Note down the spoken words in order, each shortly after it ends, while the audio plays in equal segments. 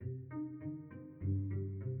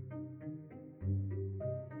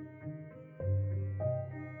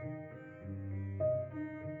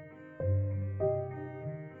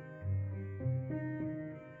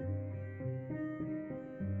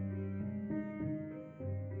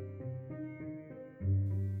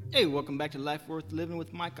Hey, welcome back to Life Worth Living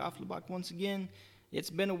with Mike Offlebach once again. It's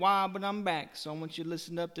been a while, but I'm back, so I want you to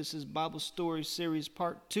listen up. This is Bible Story Series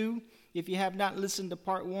Part 2. If you have not listened to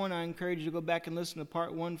Part 1, I encourage you to go back and listen to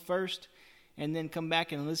Part 1 first, and then come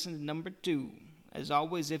back and listen to number 2. As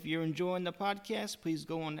always, if you're enjoying the podcast, please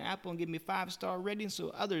go on to Apple and give me a 5-star rating so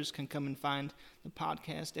others can come and find the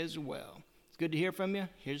podcast as well. It's good to hear from you.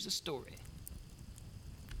 Here's the story.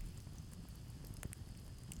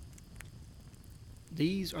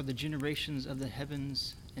 These are the generations of the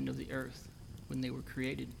heavens and of the earth when they were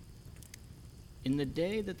created. In the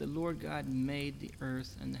day that the Lord God made the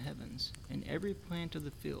earth and the heavens, and every plant of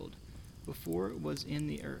the field before it was in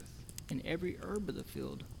the earth, and every herb of the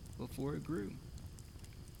field before it grew.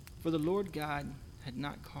 For the Lord God had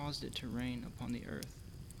not caused it to rain upon the earth,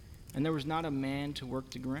 and there was not a man to work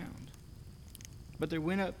the ground. But there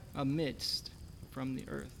went up a mist from the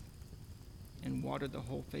earth, and watered the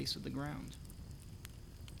whole face of the ground.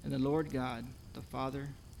 And the Lord God, the Father,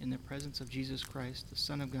 in the presence of Jesus Christ, the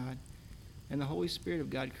Son of God, and the Holy Spirit of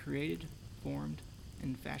God created, formed,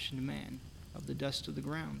 and fashioned man of the dust of the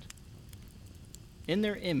ground. In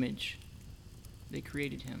their image they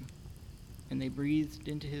created him, and they breathed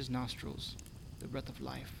into his nostrils the breath of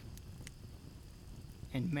life.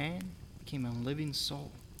 And man became a living soul.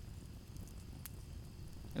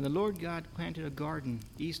 And the Lord God planted a garden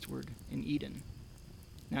eastward in Eden.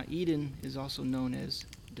 Now Eden is also known as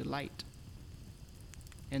Delight.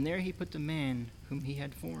 And there he put the man whom he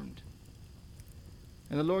had formed.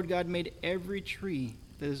 And the Lord God made every tree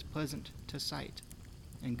that is pleasant to sight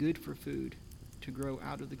and good for food to grow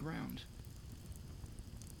out of the ground.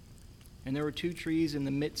 And there were 2 trees in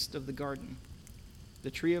the midst of the garden, the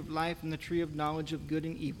tree of life and the tree of knowledge of good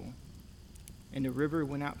and evil. And a river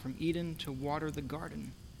went out from Eden to water the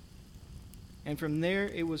garden. And from there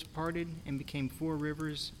it was parted and became 4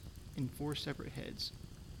 rivers in 4 separate heads.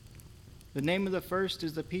 The name of the first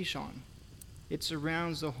is the Pishon. It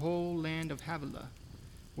surrounds the whole land of Havilah,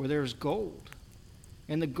 where there is gold.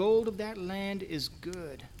 And the gold of that land is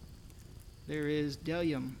good. There is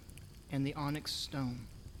bdellium and the onyx stone.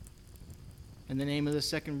 And the name of the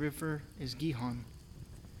second river is Gihon.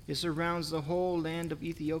 It surrounds the whole land of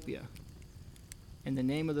Ethiopia. And the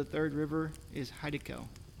name of the third river is Hiddekel.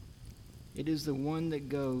 It is the one that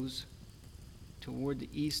goes toward the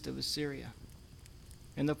east of Assyria.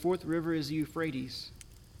 And the 4th river is Euphrates.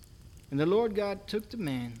 And the Lord God took the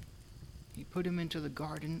man, he put him into the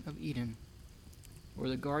garden of Eden, or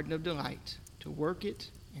the garden of delight, to work it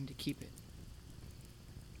and to keep it.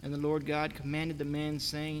 And the Lord God commanded the man,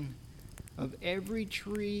 saying, Of every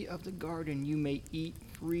tree of the garden you may eat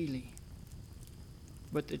freely,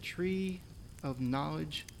 but the tree of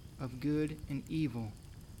knowledge of good and evil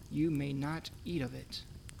you may not eat of it.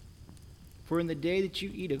 For in the day that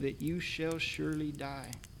you eat of it, you shall surely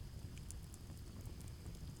die.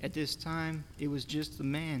 At this time, it was just the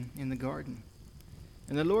man in the garden.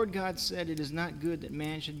 And the Lord God said, It is not good that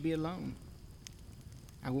man should be alone.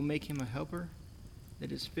 I will make him a helper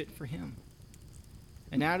that is fit for him.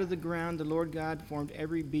 And out of the ground the Lord God formed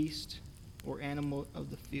every beast or animal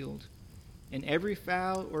of the field, and every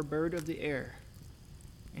fowl or bird of the air.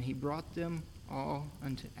 And he brought them all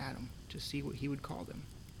unto Adam to see what he would call them.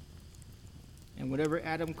 And whatever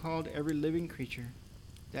Adam called every living creature,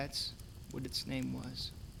 that's what its name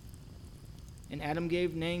was. And Adam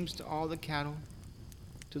gave names to all the cattle,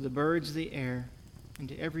 to the birds of the air, and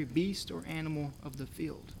to every beast or animal of the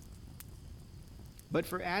field. But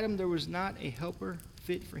for Adam there was not a helper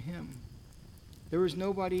fit for him. There was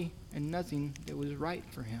nobody and nothing that was right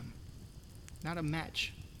for him. Not a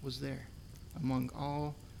match was there among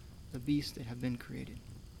all the beasts that have been created.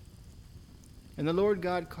 And the Lord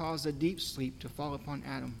God caused a deep sleep to fall upon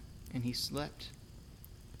Adam, and he slept.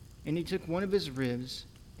 And he took one of his ribs,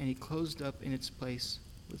 and he closed up in its place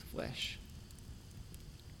with flesh.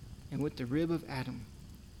 And with the rib of Adam,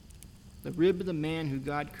 the rib of the man who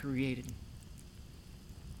God created,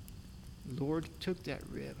 the Lord took that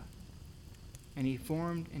rib, and he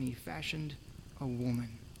formed and he fashioned a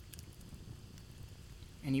woman.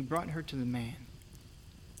 And he brought her to the man.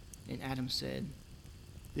 And Adam said,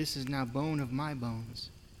 This is now bone of my bones,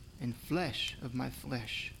 and flesh of my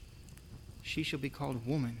flesh. She shall be called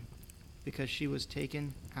woman, because she was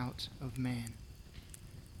taken out of man.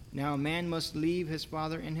 Now a man must leave his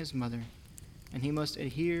father and his mother, and he must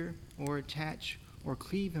adhere or attach or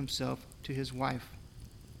cleave himself to his wife,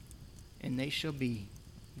 and they shall be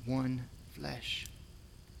one flesh.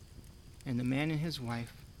 And the man and his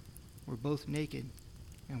wife were both naked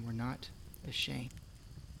and were not ashamed.